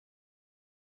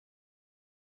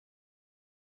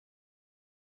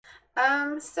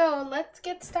So let's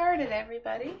get started,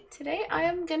 everybody. Today I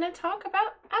am gonna talk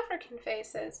about African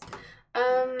faces.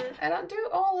 I don't do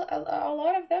a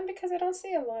lot of them because I don't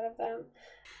see a lot of them.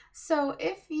 So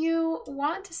if you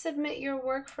want to submit your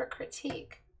work for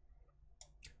critique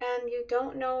and you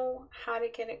don't know how to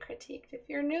get it critiqued, if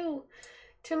you're new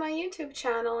to my YouTube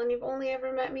channel and you've only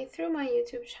ever met me through my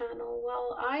YouTube channel,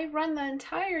 well, I run the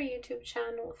entire YouTube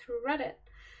channel through Reddit.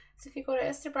 So if you go to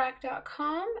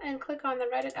istebrak.com and click on the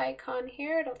Reddit icon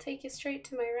here, it'll take you straight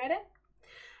to my Reddit.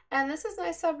 And this is my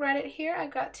subreddit here.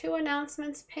 I've got two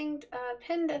announcements pinned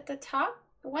at the top.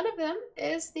 One of them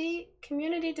is the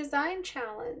Community Design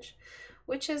Challenge,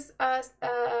 which is,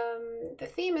 the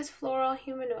theme is floral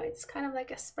humanoids, kind of like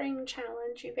a spring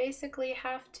challenge. You basically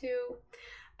have to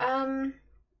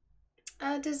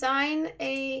design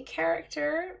a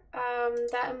character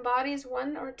that embodies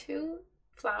one or two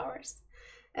flowers.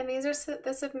 And these are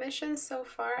the submissions so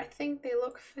far. I think they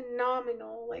look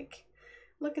phenomenal. Like,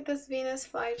 look at this Venus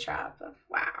flytrap.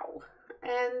 Wow.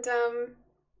 And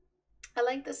I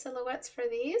like the silhouettes for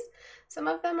these. Some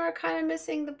of them are kind of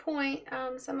missing the point.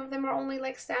 Some of them are only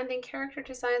like standing character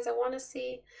designs. I want to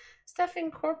see stuff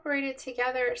incorporated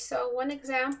together. So one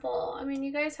example, I mean,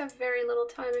 you guys have very little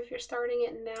time if you're starting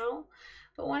it now.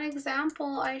 But one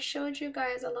example I showed you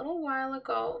guys a little while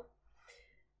ago,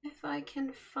 if I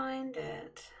can find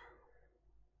it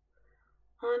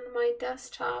on my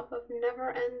desktop of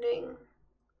never-ending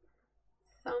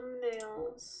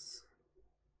thumbnails.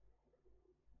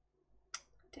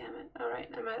 Damn it. Alright,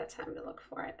 I'm out of time to look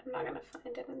for it. I'm not going to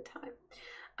find it in time.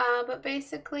 But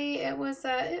basically it was,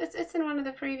 it's in one of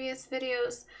the previous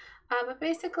videos. But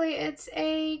basically it's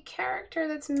a character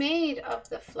that's made of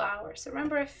the flower. So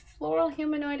remember, a floral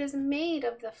humanoid is made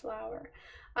of the flower.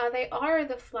 They are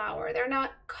the flower. They're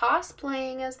not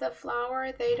cosplaying as the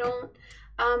flower. They don't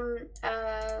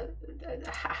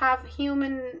have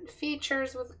human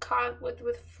features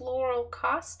with floral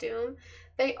costume.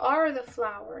 They are the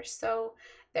flower. So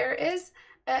there is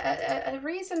a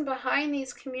reason behind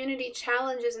these community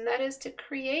challenges, and that is to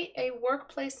create a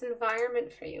workplace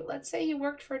environment for you. Let's say you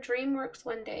worked for DreamWorks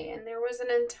one day and there was an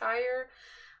entire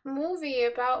movie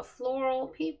about floral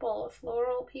people's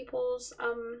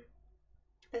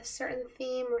a certain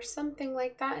theme or something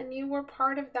like that, and you were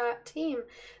part of that team.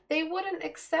 They wouldn't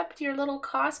accept your little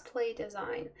cosplay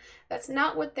design. That's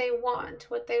not what they want.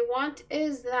 What they want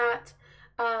is that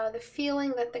the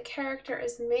feeling that the character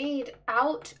is made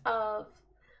out of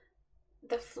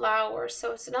the flower.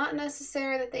 So it's not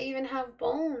necessary that they even have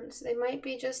bones. They might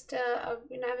be just you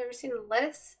know, have you ever seen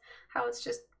lettuce? How it's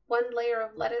just one layer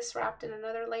of lettuce wrapped in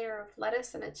another layer of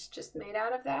lettuce and it's just made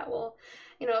out of that. Well,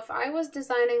 you know, if I was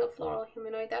designing a floral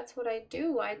humanoid, that's what I'd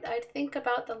do. I'd think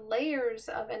about the layers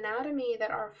of anatomy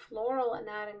that are floral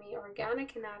anatomy,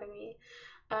 organic anatomy,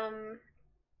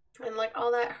 and like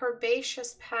all that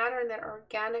herbaceous pattern, that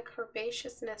organic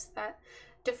herbaceousness that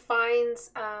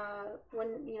defines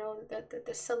when, you know,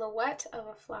 the silhouette of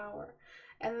a flower,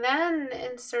 and then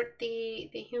insert the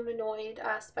humanoid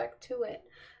aspect to it.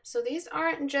 So these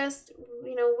aren't just,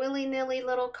 you know, willy-nilly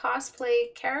little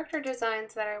cosplay character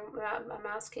designs that I'm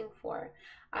asking for.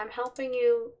 I'm helping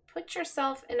you put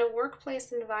yourself in a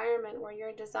workplace environment where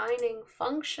you're designing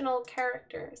functional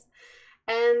characters.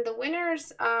 And the winner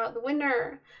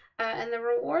and the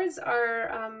rewards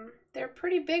are they're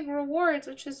pretty big rewards,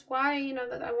 which is why, you know,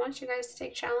 that I want you guys to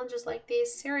take challenges like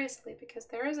these seriously, because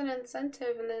there is an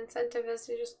incentive, and the incentive is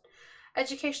to just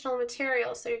educational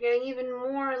material, so you're getting even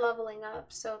more leveling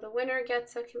up. So the winner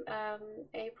gets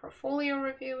a portfolio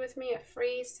review with me, a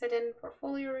free sit-in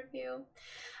portfolio review.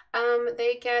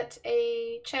 They get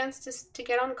a chance to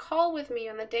get on call with me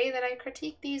on the day that I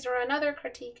critique these, or another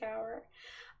critique hour.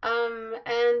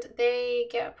 And they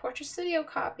get a portrait studio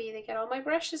copy. They get all my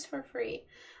brushes for free.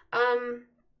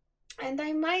 And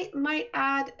I might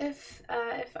add, if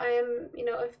I am, you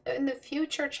know, if in the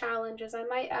future challenges, I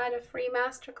might add a free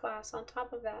masterclass on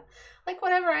top of that. Like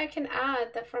whatever I can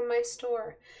add that from my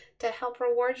store to help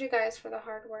reward you guys for the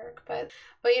hard work. But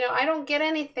you know, I don't get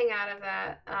anything out of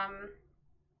that.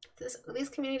 These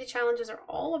community challenges are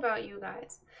all about you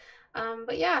guys.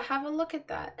 But yeah, have a look at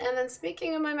that. And then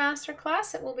speaking of my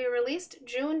masterclass, it will be released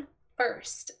June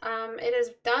 1st. It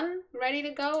is done, ready to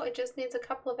go. It just needs a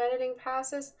couple of editing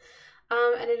passes.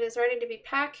 And it is ready to be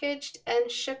packaged and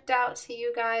shipped out to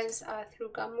you guys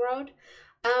through Gumroad.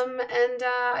 And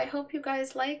I hope you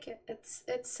guys like it.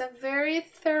 It's a very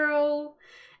thorough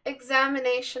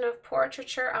examination of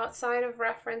portraiture outside of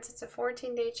reference. It's a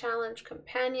 14-day challenge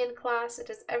companion class. It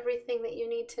is everything that you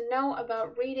need to know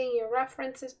about reading your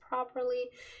references properly,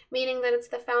 meaning that it's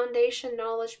the foundation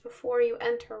knowledge before you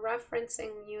enter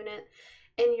referencing unit.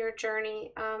 in your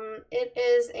journey. It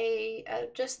is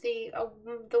just a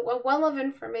well of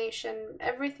information,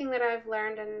 everything that I've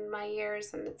learned in my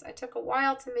years, and I took a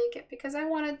while to make it because I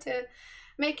wanted to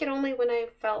make it only when I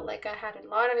felt like I had a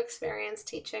lot of experience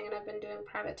teaching, and I've been doing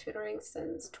private tutoring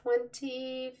since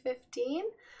 2015.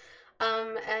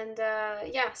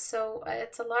 Yeah, so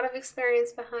it's a lot of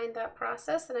experience behind that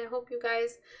process, and I hope you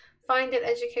guys find it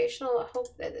educational. I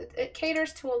hope that it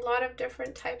caters to a lot of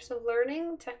different types of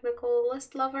learning, technical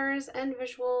list lovers and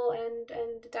visual and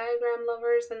diagram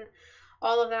lovers and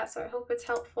all of that, so I hope it's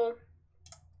helpful.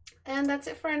 And that's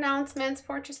it for announcements.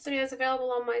 Portrait Studio is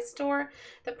available on my store.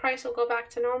 The price will go back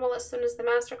to normal as soon as the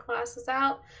masterclass is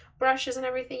out. Brushes and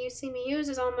everything you see me use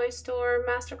is on my store.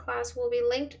 Masterclass will be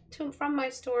linked from my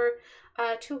store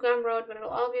to Gumroad, but it'll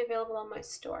all be available on my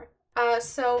store.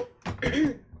 So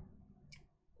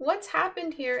what's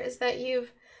happened here is that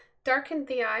you've darkened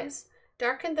the eyes,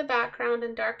 darkened the background,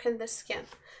 and darkened the skin.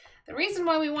 The reason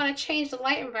why we want to change the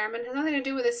light environment has nothing to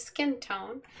do with the skin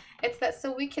tone. It's that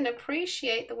so we can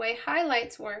appreciate the way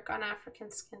highlights work on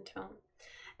African skin tone.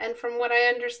 And from what I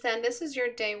understand, this is your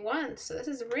day one, so this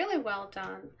is really well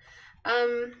done.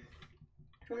 I'm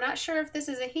not sure if this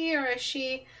is a he or a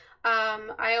she.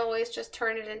 I always just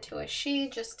turn it into a she,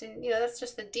 just in, that's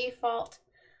just the default.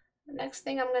 The next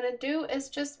thing I'm going to do is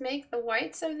just make the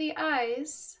whites of the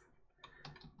eyes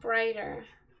brighter.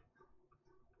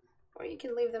 Or you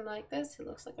can leave them like this. He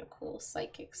looks like a cool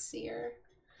psychic seer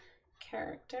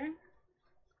character.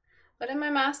 But in my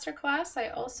masterclass, I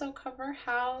also cover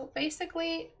how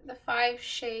basically the 5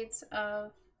 shades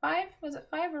of was it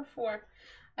 5 or 4?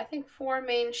 I think 4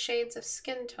 main shades of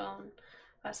skin tone.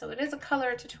 So it is a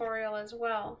color tutorial as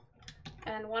well.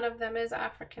 And one of them is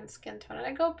African skin tone. And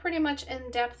I go pretty much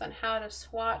in depth on how to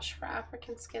swatch for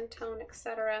African skin tone,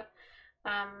 etc.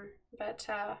 But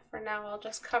for now, I'll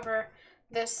just cover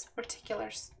this particular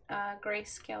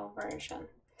grayscale version.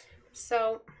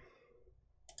 So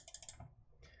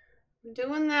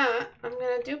doing that, I'm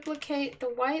going to duplicate the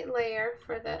white layer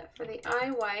for the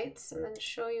eye whites and then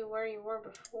show you where you were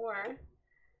before.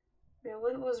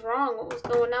 What was wrong? What was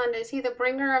going on? Is he the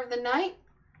bringer of the night?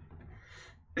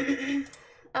 It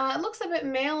looks a bit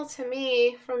male to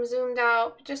me from zoomed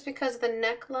out, just because of the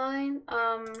neckline,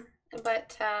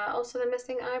 but also the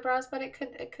missing eyebrows. But it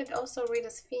could also read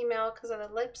as female because of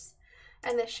the lips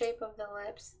and the shape of the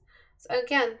lips. So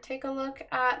again, take a look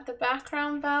at the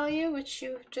background value, which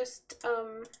you've just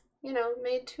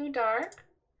made too dark,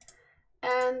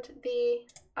 and the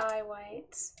eye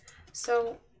whites.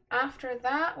 So after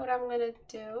that, what I'm gonna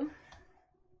do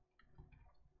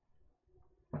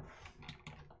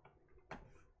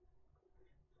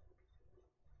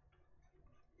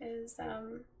is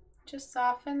just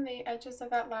soften the edges of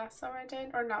that lasso I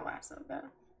did, or not lasso,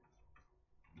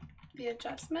 the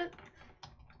adjustment.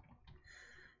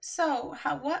 So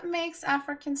what makes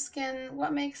African skin,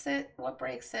 what makes it, what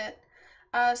breaks it?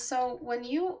 So when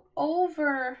you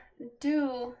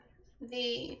overdo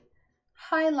the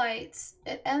highlights,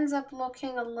 it ends up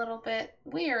looking a little bit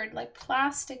weird, like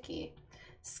plasticky.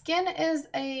 Skin is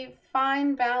a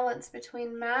fine balance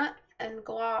between matte and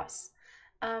gloss,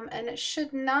 and it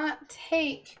should not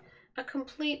take a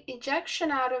complete ejection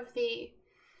out of the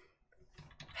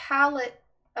palette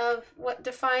of what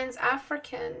defines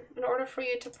African in order for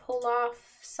you to pull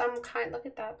off some kind, look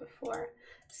at that before,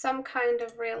 some kind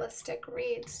of realistic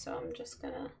read. So I'm just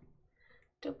gonna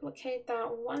duplicate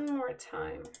that one more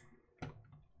time.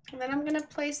 And then I'm gonna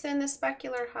place in the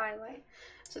specular highlight.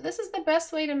 So this is the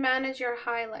best way to manage your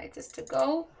highlights, is to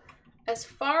go as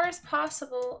far as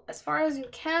possible, as far as you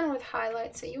can with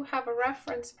highlights, so you have a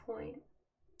reference point.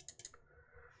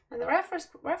 And the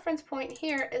reference point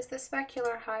here is the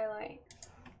specular highlight,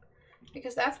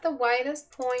 because that's the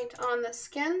whitest point on the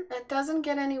skin. It doesn't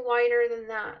get any whiter than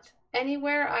that.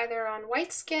 Anywhere, either on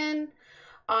white skin,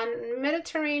 on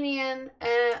Mediterranean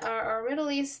or Middle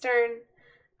Eastern,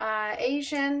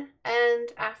 Asian, and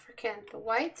African. The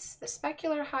whites, the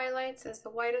specular highlights, is the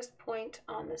whitest point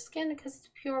on the skin because it's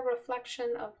a pure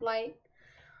reflection of light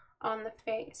on the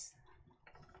face.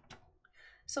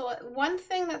 So one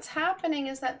thing that's happening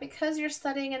is that because you're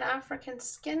studying an African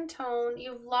skin tone,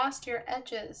 you've lost your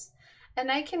edges.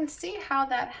 And I can see how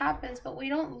that happens, but we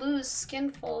don't lose skin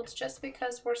folds just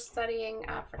because we're studying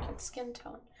African skin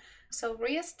tone. So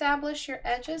reestablish your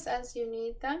edges as you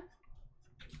need them,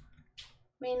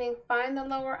 meaning find the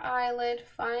lower eyelid,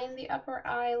 find the upper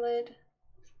eyelid,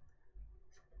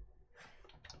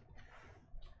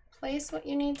 place what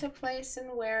you need to place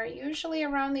and where. Usually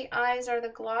around the eyes are the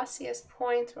glossiest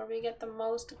points where we get the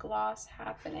most gloss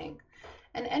happening.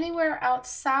 And anywhere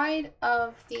outside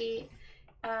of the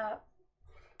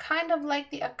kind of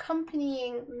like the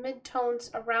accompanying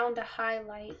midtones around a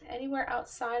highlight. Anywhere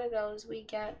outside of those, we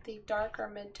get the darker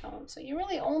midtones. So you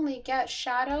really only get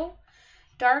shadow,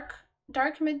 dark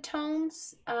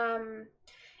midtones,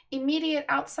 immediate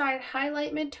outside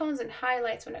highlight midtones, and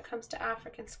highlights when it comes to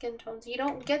African skin tones. You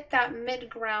don't get that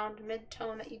mid-ground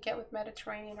midtone that you get with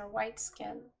Mediterranean or white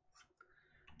skin.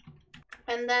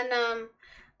 And then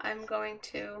I'm going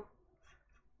to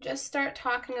just start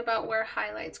talking about where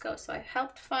highlights go. So I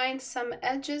helped find some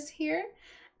edges here,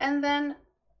 and then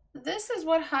this is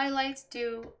what highlights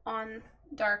do on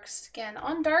dark skin,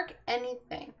 on dark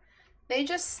anything. They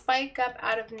just spike up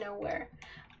out of nowhere.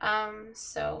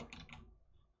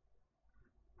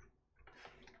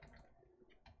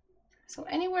 So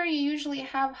anywhere you usually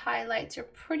have highlights, you're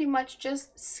pretty much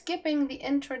just skipping the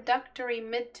introductory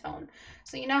midtone.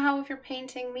 So you know how if you're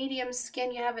painting medium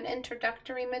skin, you have an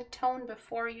introductory midtone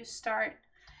before you start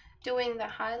doing the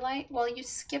highlight? Well, you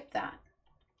skip that.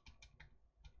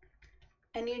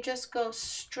 And you just go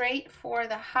straight for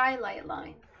the highlight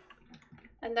line.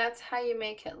 And that's how you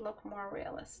make it look more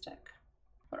realistic.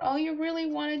 But all you really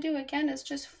want to do, again, is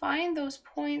just find those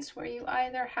points where you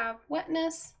either have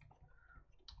wetness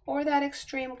or that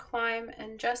extreme climb,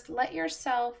 and just let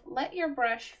your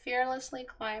brush fearlessly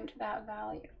climb to that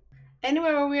value.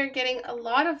 Anywhere where we are getting a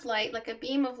lot of light, like a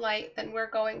beam of light, then we're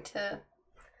going to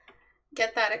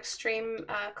get that extreme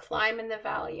climb in the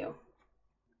value.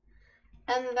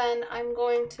 And then I'm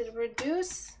going to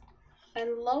reduce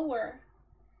and lower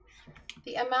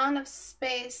the amount of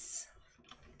space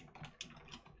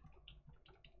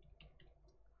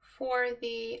for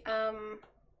the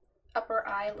upper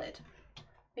eyelid.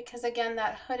 Because again,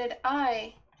 that hooded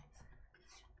eye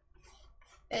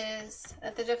is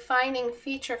the defining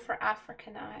feature for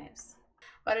African eyes.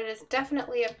 But it is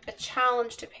definitely a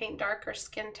challenge to paint darker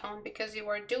skin tone, because you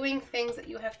are doing things that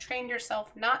you have trained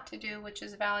yourself not to do, which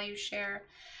is value share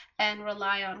and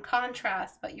rely on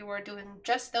contrast, but you are doing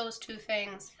just those two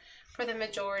things for the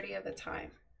majority of the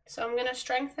time. So I'm going to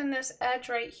strengthen this edge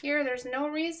right here. There's no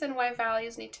reason why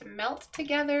values need to melt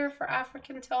together for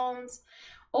African tones.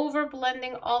 Over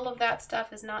blending, all of that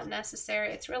stuff is not necessary.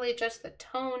 It's really just the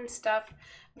tone stuff,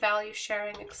 value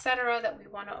sharing, etc. that we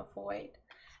want to avoid.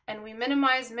 And we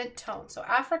minimize midtones. So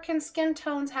African skin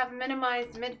tones have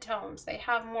minimized midtones. They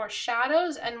have more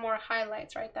shadows and more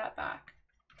highlights. Write that back.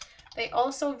 They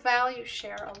also value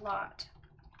share a lot.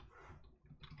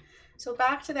 So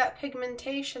back to that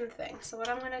pigmentation thing. So what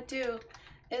I'm going to do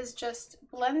is just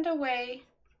blend away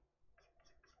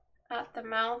at the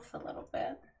mouth a little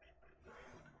bit.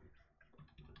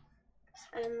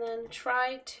 And then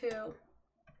try to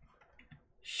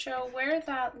show where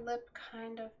that lip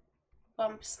kind of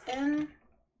bumps in,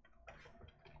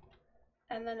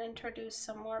 and then introduce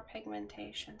some more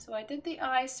pigmentation. So I did the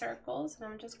eye circles, and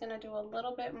I'm just going to do a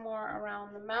little bit more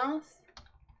around the mouth.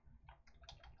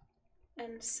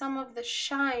 And some of the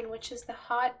shine, which is the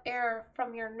hot air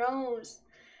from your nose,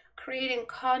 creating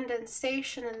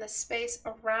condensation in the space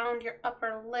around your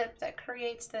upper lip that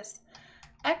creates this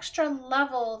extra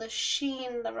level. The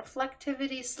sheen, the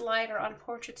reflectivity slider on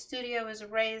Portrait Studio is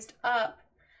raised up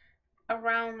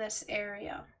around this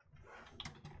area.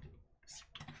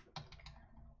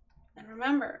 And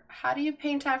remember, how do you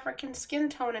paint African skin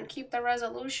tone and keep the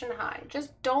resolution high?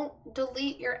 Just don't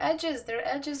delete your edges. Their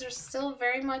edges are still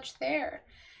very much there.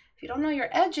 If you don't know your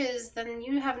edges, then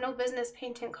you have no business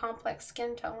painting complex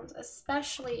skin tones,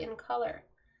 especially in color.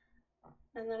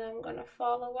 And then I'm going to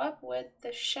follow up with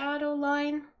the shadow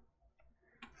line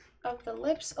of the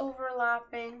lips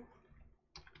overlapping.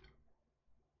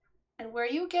 And where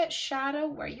you get shadow,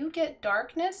 where you get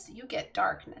darkness, you get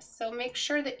darkness. So make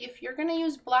sure that if you're going to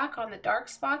use black on the dark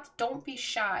spots, don't be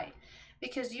shy,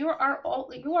 because you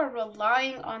are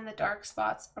relying on the dark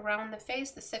spots around the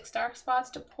face, the 6 dark spots,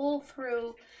 to pull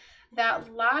through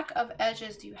that lack of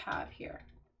edges you have here.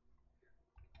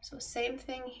 So same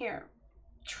thing here.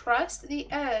 Trust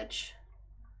the edge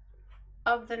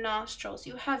of the nostrils.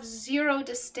 You have zero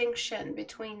distinction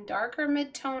between darker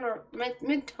midtone or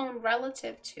midtone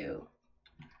relative to.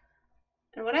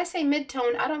 And when I say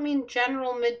midtone, I don't mean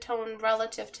general midtone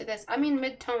relative to this. I mean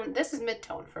midtone. This is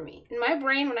midtone for me. In my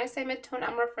brain, when I say midtone,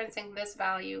 I'm referencing this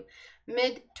value.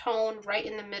 Midtone, right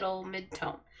in the middle,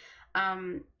 midtone.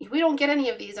 We don't get any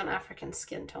of these on African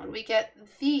skin tone. We get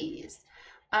these.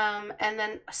 And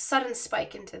then a sudden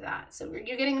spike into that. So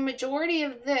you're getting the majority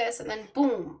of this, and then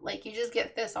boom, like you just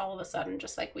get this all of a sudden,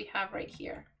 just like we have right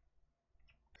here.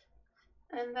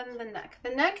 And then the neck.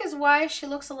 The neck is why she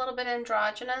looks a little bit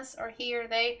androgynous, or he or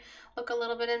they look a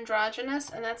little bit androgynous,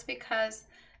 and that's because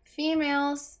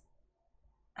females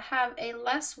have a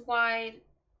less wide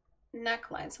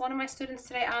neckline. So one of my students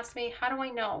today asked me, how do I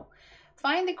know?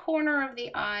 Find the corner of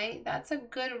the eye. That's a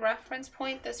good reference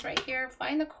point, this right here.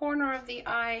 Find the corner of the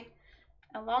eye.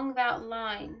 Along that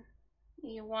line,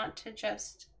 you want to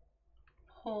just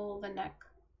pull the neck.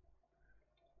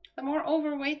 The more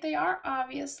overweight they are,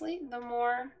 obviously, the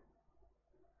more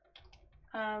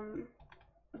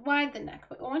wide the neck.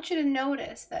 But I want you to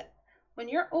notice that when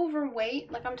you're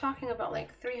overweight, like I'm talking about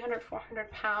like 300,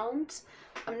 400 pounds,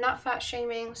 I'm not fat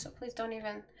shaming, so please don't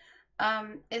even,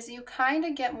 is you kind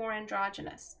of get more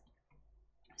androgynous.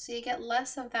 So you get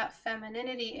less of that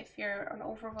femininity if you're an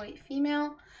overweight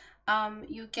female.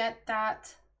 You get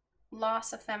that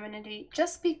loss of femininity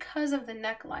just because of the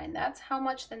neckline. That's how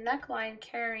much the neckline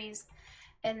carries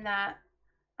in that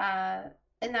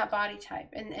body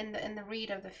type, in the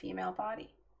read of the female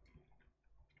body.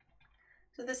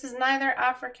 So this is neither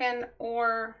African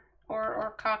or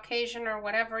Caucasian or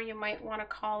whatever you might want to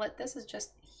call it. This is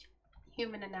just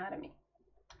human anatomy.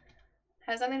 It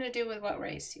has nothing to do with what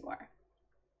race you are.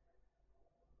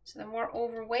 So the more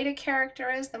overweight a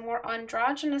character is, the more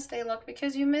androgynous they look,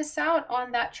 because you miss out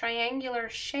on that triangular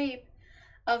shape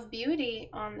of beauty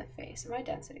on the face. My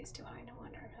density is too high, no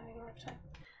wonder I'm having a rough time.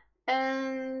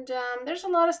 And there's a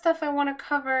lot of stuff I want to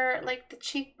cover, like the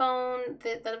cheekbone,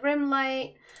 the rim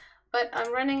light, but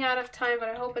I'm running out of time, but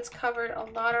I hope it's covered a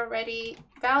lot already.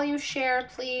 Value share,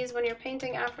 please, when you're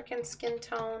painting African skin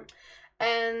tone.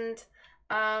 And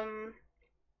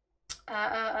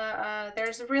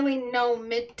there's really no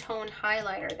mid-tone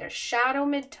highlighter. There's shadow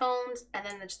mid-tones, and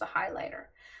then there's the highlighter.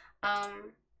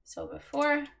 So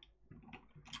before,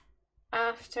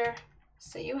 after,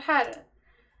 so you had,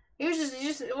 you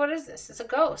just, what is this? It's a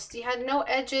ghost. You had no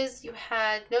edges, you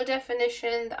had no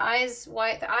definition, the eyes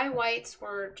white, the eye whites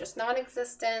were just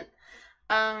non-existent.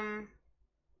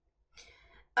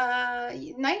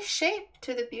 Nice shape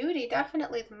to the beauty,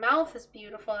 definitely. The mouth is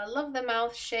beautiful. I love the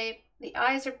mouth shape. The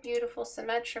eyes are beautiful,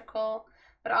 symmetrical,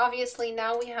 but obviously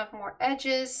now we have more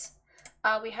edges,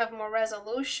 we have more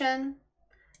resolution,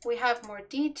 we have more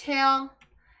detail,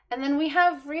 and then we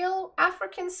have real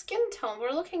African skin tone.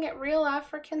 We're looking at real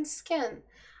African skin.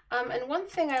 And one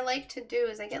thing I like to do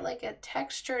is I get like a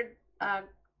textured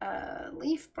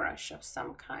leaf brush of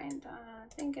some kind. I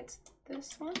think it's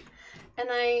this one. And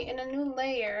I, in a new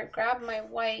layer, grab my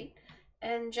white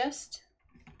and just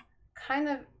kind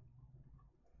of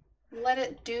let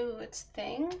it do its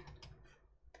thing,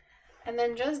 and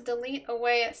then just delete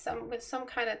away at with some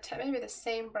kind of maybe the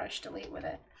same brush, delete with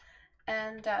it,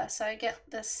 and so I get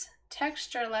this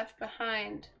texture left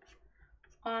behind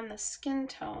on the skin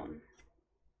tone,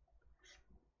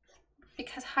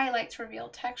 because highlights reveal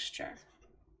texture.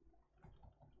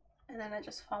 And then I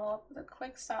just follow up with a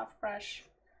quick soft brush,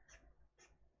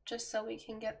 just so we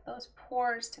can get those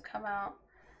pores to come out,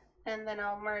 and then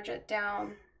I'll merge it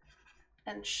down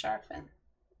and sharpen,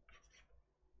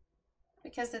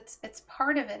 because it's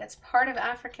part of it. It's part of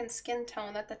African skin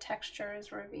tone that the texture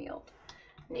is revealed.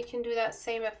 And you can do that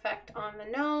same effect on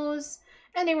the nose,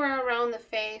 anywhere around the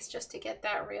face, just to get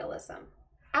that realism.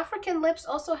 African lips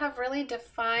also have really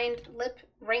defined lip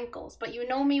wrinkles, but you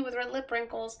know me with lip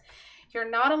wrinkles, you're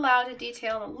not allowed to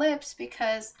detail the lips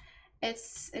because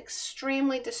it's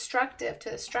extremely destructive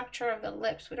to the structure of the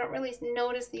lips. We don't really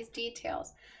notice these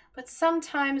details. But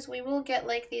sometimes we will get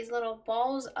like these little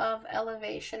balls of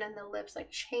elevation in the lips, like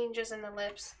changes in the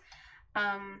lips,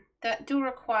 that do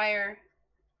require,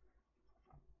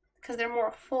 because they're more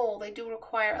full, they do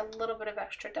require a little bit of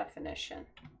extra definition.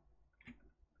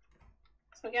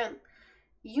 So again,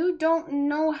 you don't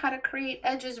know how to create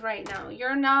edges right now.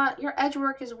 You're not, your edge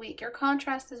work is weak, your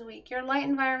contrast is weak, your light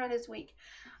environment is weak,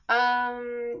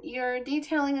 your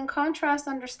detailing and contrast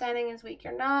understanding is weak.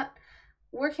 You're not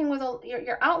working with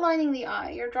you're outlining the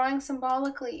eye, you're drawing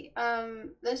symbolically.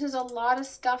 This is a lot of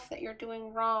stuff that you're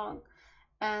doing wrong,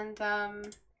 and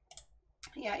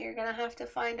yeah, you're gonna have to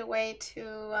find a way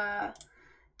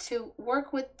to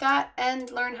work with that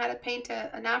and learn how to paint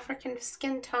an African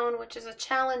skin tone, which is a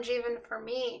challenge even for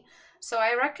me. So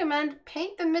I recommend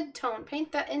paint the mid-tone,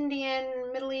 paint the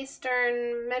Indian, Middle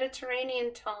Eastern,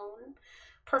 Mediterranean tone,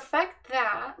 perfect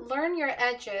that, learn your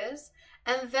edges,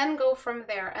 and then go from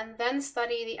there, and then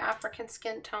study the African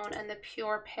skin tone and the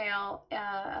pure pale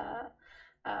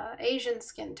Asian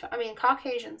skin tone,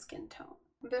 Caucasian skin tone.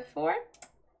 Before,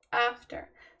 after.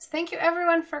 So thank you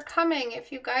everyone for coming.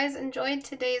 If you guys enjoyed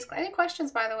today's, any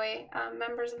questions by the way,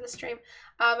 members of the stream,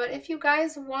 but if you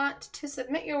guys want to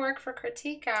submit your work for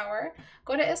Critique Hour,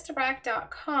 go to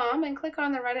istebrak.com and click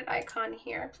on the Reddit icon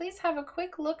here. Please have a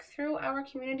quick look through our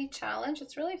community challenge.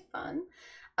 It's really fun.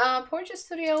 Portrait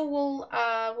Studio will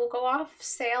go off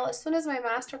sale as soon as my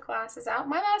masterclass is out.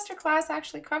 My masterclass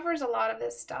actually covers a lot of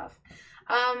this stuff.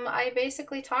 I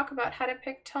basically talk about how to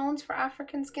pick tones for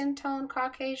African skin tone,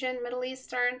 Caucasian, Middle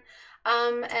Eastern,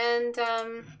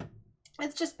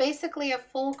 it's just basically a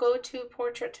full go-to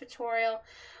portrait tutorial.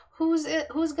 Who's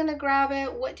gonna grab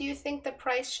it? What do you think the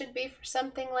price should be for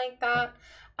something like that?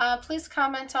 Please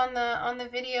comment on the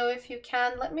video if you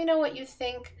can. Let me know what you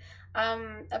think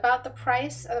about the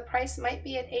price. The price might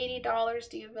be at $80.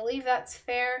 Do you believe that's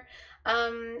fair?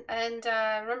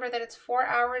 Remember that it's 4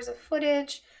 hours of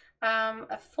footage,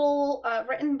 a full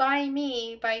written by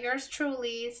me, by yours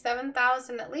truly,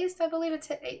 7,000 at least. I believe it's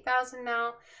hit 8,000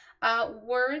 now.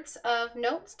 Words of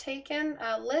notes taken,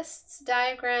 lists,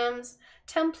 diagrams,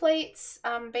 templates.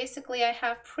 Basically, I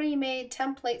have pre-made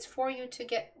templates for you to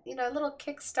get, a little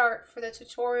kickstart for the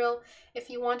tutorial if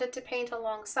you wanted to paint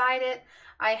alongside it.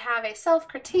 I have a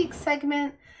self-critique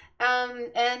segment,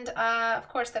 of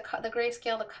course the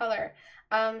grayscale, the color.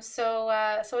 So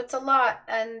it's a lot,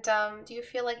 and do you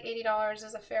feel like $80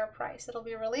 is a fair price? It'll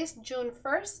be released June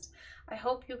 1st. I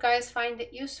hope you guys find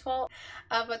it useful,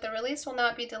 but the release will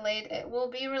not be delayed. It will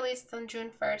be released on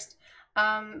June 1st,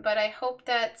 but I hope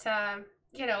that,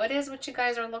 it is what you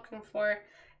guys are looking for,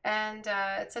 and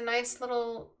it's a nice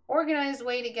little organized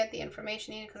way to get the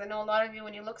information you need, because I know a lot of you,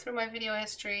 when you look through my video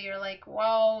history, you're like,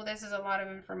 whoa, this is a lot of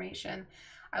information.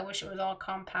 I wish it was all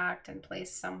compact and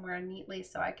placed somewhere neatly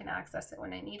so I can access it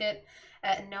when I need it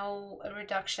at no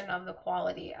reduction of the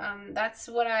quality. That's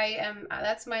what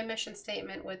that's my mission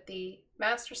statement with the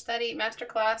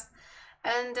masterclass.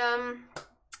 And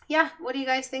yeah, what do you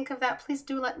guys think of that? Please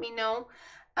do let me know.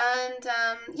 And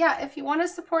yeah, if you want to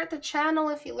support the channel,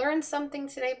 if you learned something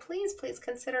today, please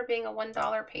consider being a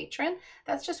 $1 patron.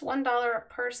 That's just $1 a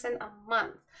person a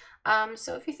month.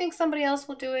 So if you think somebody else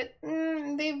will do it,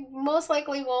 they most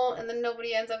likely won't, and then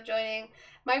nobody ends up joining.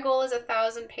 My goal is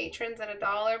 1,000 patrons at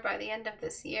 $1 by the end of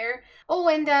this year. Oh,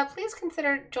 and please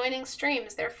consider joining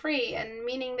streams. They're free, and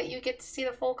meaning that you get to see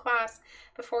the full class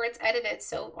before it's edited.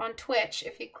 So on Twitch,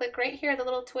 if you click right here, the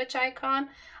little Twitch icon,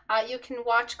 you can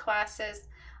watch classes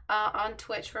on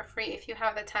Twitch for free if you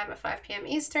have the time at 5 p.m.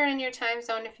 Eastern in your time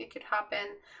zone. If you could hop in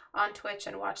on Twitch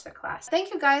and watch the class.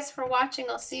 Thank you guys for watching.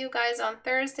 I'll see you guys on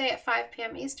Thursday at 5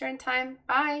 p.m. Eastern time.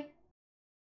 Bye.